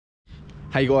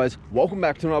Hey guys, welcome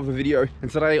back to another video,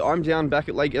 and today I'm down back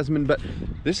at Lake Esmond, but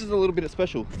this is a little bit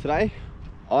special. Today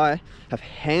I have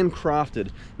handcrafted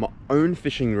my own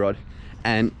fishing rod,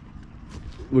 and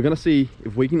we're gonna see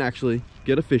if we can actually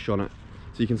get a fish on it.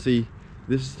 So you can see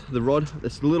this is the rod,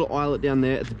 this the little eyelet down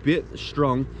there. It's a bit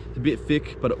strong, it's a bit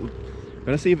thick, but we're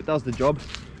gonna see if it does the job.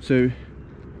 So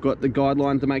got the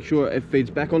guideline to make sure it feeds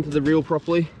back onto the reel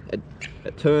properly,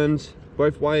 it turns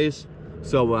both ways.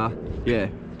 So yeah,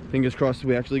 fingers crossed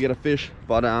we actually get a fish.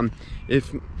 But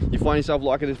if you find yourself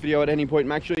liking this video at any point,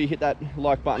 make sure you hit that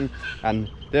like button and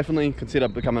definitely consider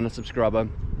becoming a subscriber.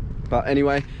 But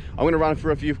anyway, I'm going to run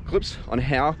through a few clips on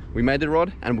how we made the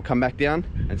rod, and we'll come back down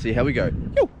and see how we go.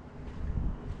 Yo!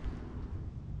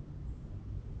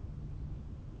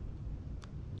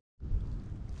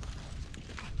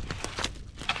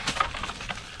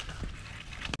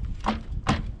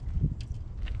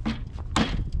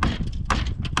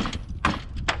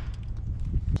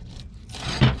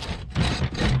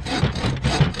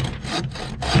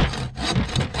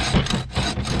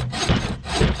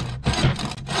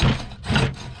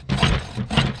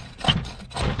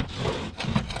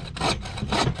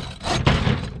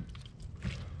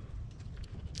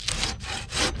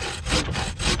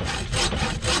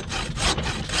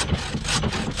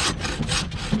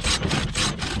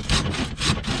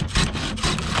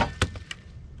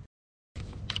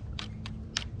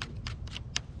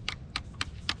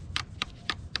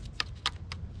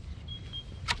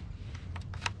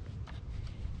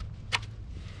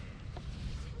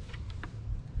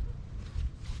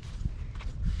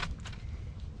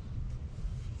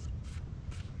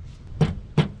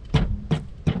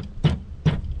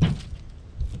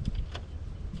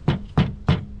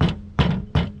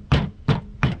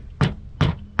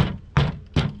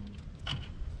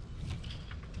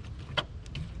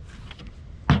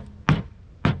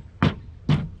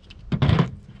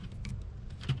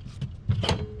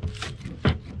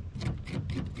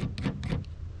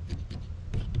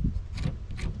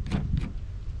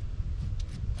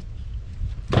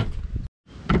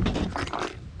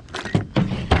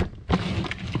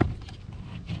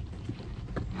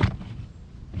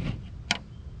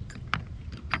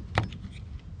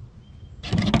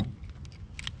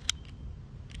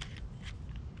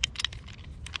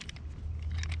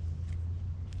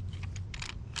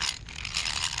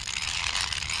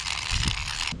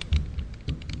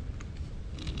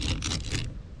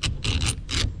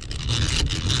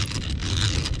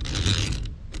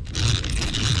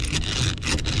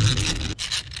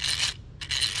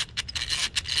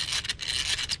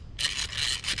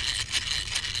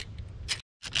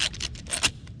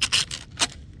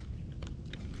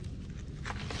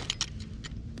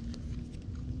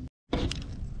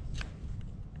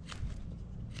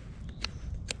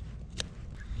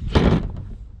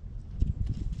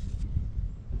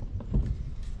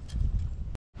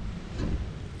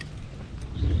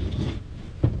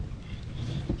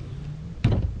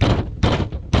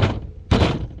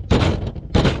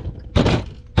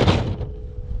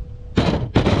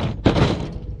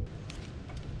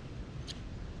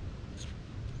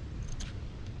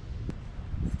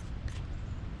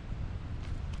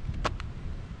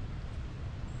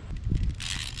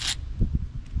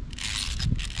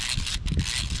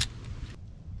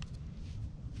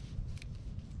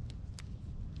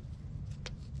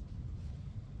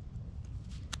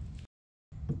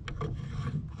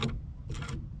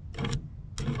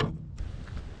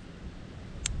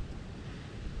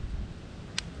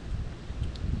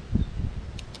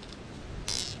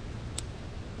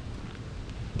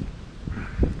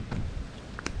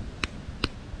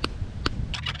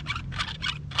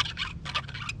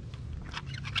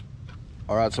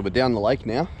 All right, so we're down the lake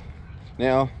now.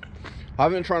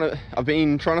 I've been trying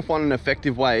to find an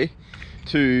effective way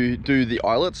to do the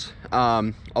eyelets.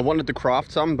 I wanted to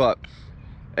craft some, but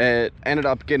it ended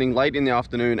up getting late in the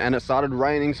afternoon and it started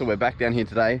raining, so we're back down here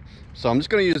today. So I'm just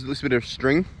going to use this bit of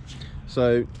string.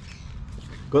 So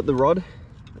got the rod,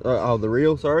 the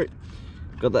reel, sorry.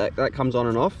 Got that comes on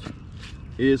and off.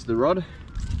 Here's the rod.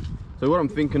 So what I'm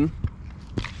thinking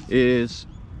is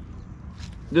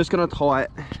just going to tie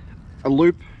a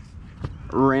loop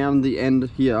around the end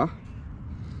here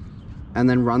and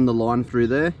then run the line through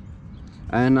there,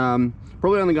 and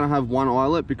probably only going to have one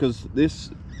eyelet because this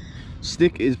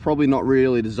stick is probably not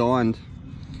really designed,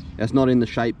 it's not in the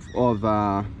shape of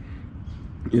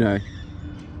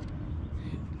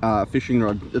fishing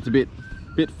rod. It's a bit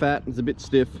fat, it's a bit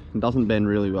stiff and doesn't bend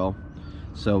really well.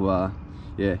 So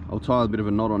yeah, I'll tie a bit of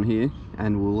a knot on here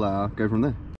and we'll go from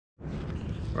there.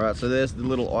 Alright, so there's the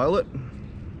little eyelet.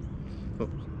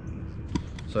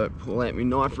 So pull out my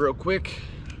knife real quick.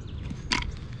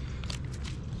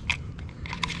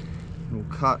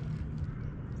 we'll cut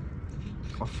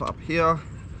off up here.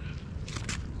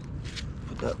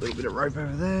 Put that little bit of rope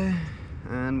over there,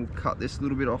 and we'll cut this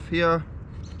little bit off here.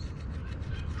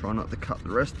 Try not to cut the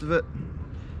rest of it.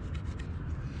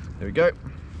 There we go.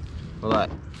 Look at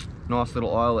that, nice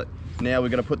little eyelet. Now we're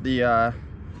going to put the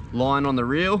line on the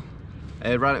reel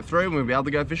and run it through, and we'll be able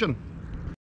to go fishing.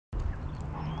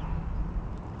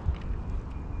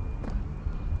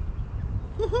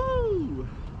 Woohoo!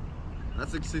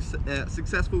 That's a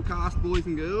successful cast, boys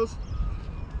and girls.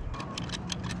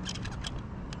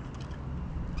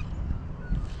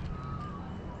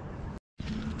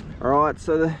 Alright,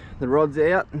 so the rod's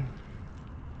out.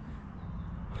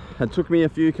 It took me a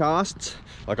few casts.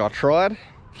 Like, I tried,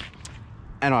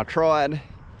 and I tried,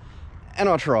 and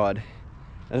I tried.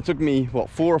 And it took me,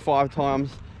 what, 4 or 5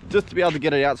 times just to be able to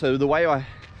get it out. So the way I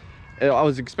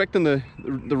was expecting the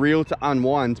reel to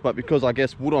unwind, but because I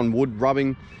guess wood on wood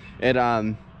rubbing, it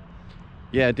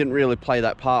yeah, it didn't really play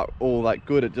that part all that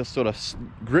good. It just sort of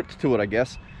gripped to it, I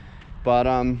guess. But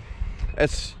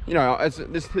it's, you know,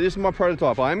 this is my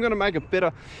prototype. I am going to make a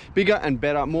better, bigger and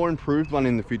better, more improved one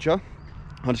in the future.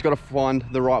 I just got to find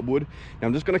the right wood. Now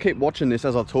I'm just going to keep watching this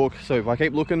as I talk. So if I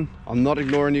keep looking, I'm not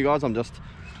ignoring you guys. I'm just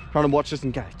trying to watch just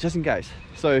in case.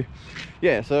 So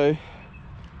yeah,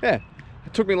 it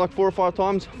took me like 4 or 5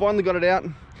 times. Finally got it out.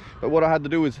 But what I had to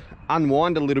do was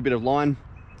unwind a little bit of line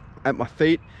at my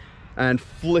feet and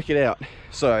flick it out.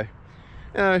 So, you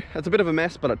know, it's a bit of a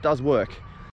mess, but it does work.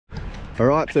 All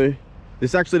right, so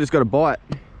this actually just got a bite.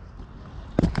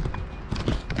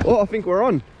 Oh, I think we're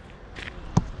on.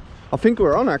 I think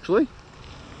we're on, actually.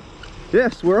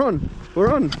 Yes, we're on.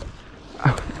 We're on.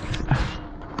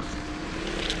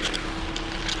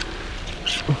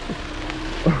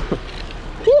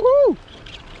 Woohoo!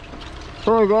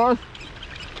 Sorry, guys.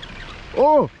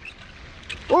 Oh!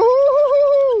 Oh!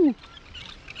 Oh!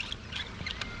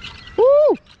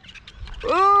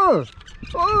 Oh!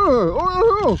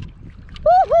 Oh!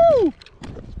 Woohoo!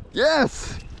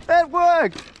 Yes! It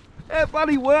worked! It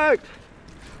bloody worked!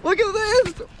 Look at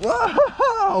this!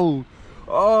 Wow!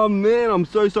 Oh man, I'm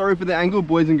so sorry for the angle,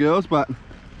 boys and girls, but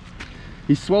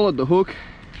he swallowed the hook.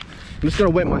 I'm just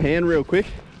gonna wet my hand real quick.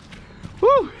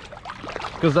 Woo!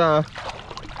 Because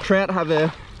trout have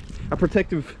a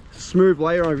protective smooth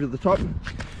layer over the top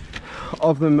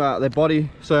of them, their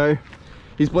body. So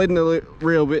he's bleeding a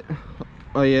real bit.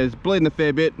 Oh yeah, he's bleeding a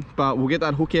fair bit, but we'll get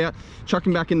that hook out, chuck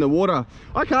him back in the water.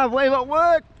 I can't believe it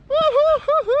worked!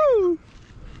 Woo-hoo-hoo-hoo!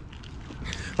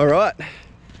 All right,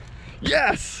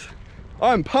 yes,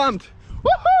 I'm pumped.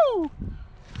 Woohoo!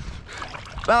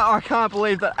 I can't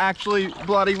believe that actually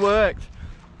bloody worked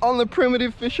on the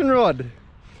primitive fishing rod.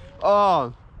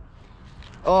 Oh,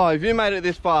 if you made it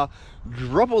this far,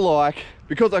 drop a like,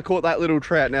 because I caught that little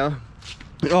trout now.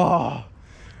 Oh,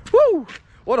 woo,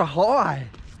 what a high.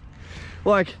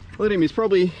 Like, look at him, he's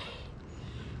probably,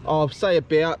 I'll say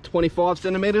about 25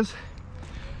 centimeters.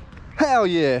 Hell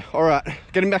yeah. All right,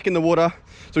 get him back in the water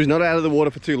so he's not out of the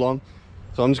water for too long.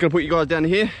 So I'm just gonna put you guys down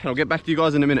here and I'll get back to you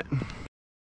guys in a minute.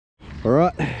 All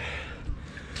right,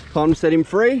 time to set him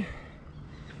free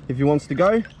if he wants to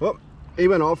go. Oh, he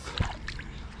went off.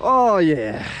 Oh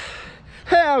yeah,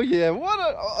 hell yeah.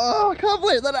 I can't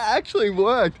believe that actually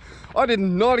worked. I did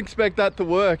not expect that to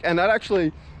work, and that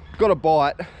actually got a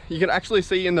bite. You can actually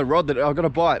see in the rod that I got a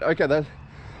bite. Okay, that's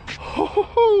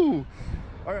all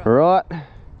right.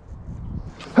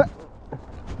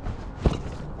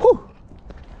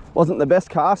 Wasn't the best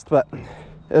cast, but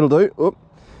it'll do. Oop,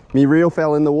 me reel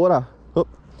fell in the water. Oop.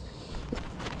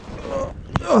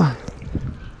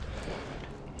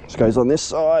 This goes on this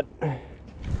side.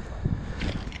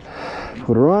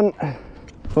 Put her on.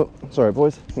 Oh, sorry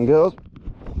boys and girls.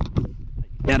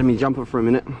 Out of me jumper for a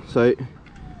minute. So,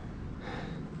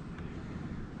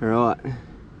 all right.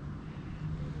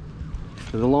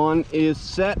 So the line is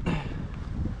set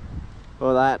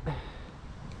for that.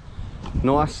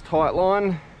 Nice tight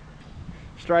line.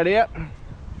 Straight out.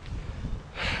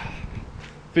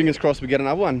 Fingers crossed we get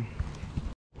another one.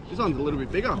 This one's a little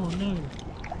bit bigger. Oh no.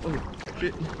 Oh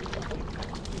shit.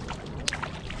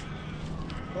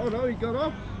 Oh no, he got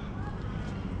off.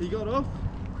 He got off.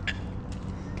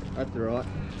 That's alright.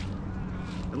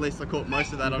 At least I caught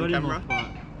most of that on camera.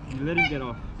 You let him get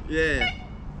off. Yeah.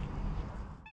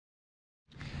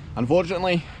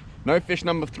 Unfortunately, no fish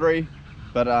number 3,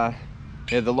 but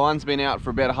yeah, the line's been out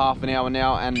for about half an hour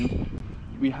now and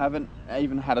we haven't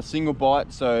even had a single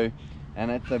bite. So, and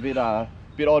it's a bit odd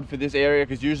for this area,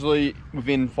 because usually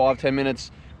within 5-10 minutes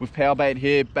with power bait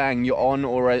here, bang, you're on,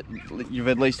 or you've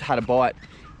at least had a bite.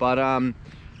 But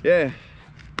yeah,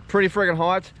 pretty friggin'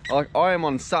 hyped. Like, I am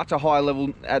on such a high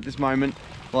level at this moment.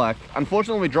 Like,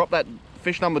 unfortunately we dropped that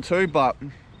fish number 2, but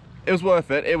it was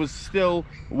worth it. It was still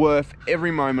worth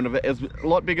every moment of it. It was a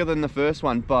lot bigger than the first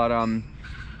one, but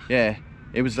yeah,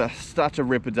 it was such a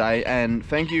ripper day. And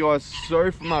thank you guys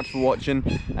so much for watching.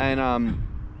 And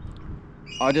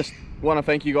I just want to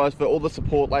thank you guys for all the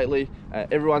support lately.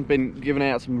 Everyone's been giving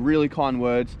out some really kind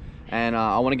words, and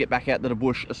I want to get back out to the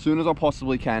bush as soon as I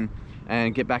possibly can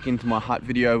and get back into my hut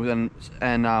video and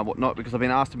whatnot, because I've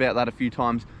been asked about that a few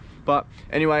times. But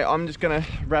anyway, I'm just gonna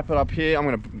wrap it up here. I'm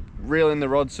gonna reel in the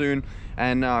rod soon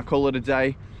and call it a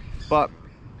day. But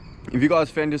if you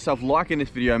guys found yourself liking this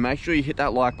video, make sure you hit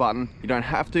that like button. You don't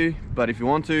have to, but if you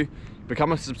want to,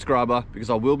 become a subscriber,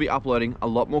 because I will be uploading a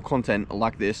lot more content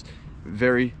like this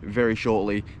very, very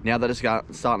shortly, now that it's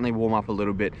starting to warm up a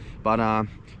little bit. But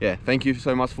yeah, thank you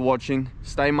so much for watching.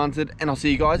 Stay munted, and I'll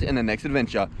see you guys in the next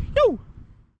adventure. Yo!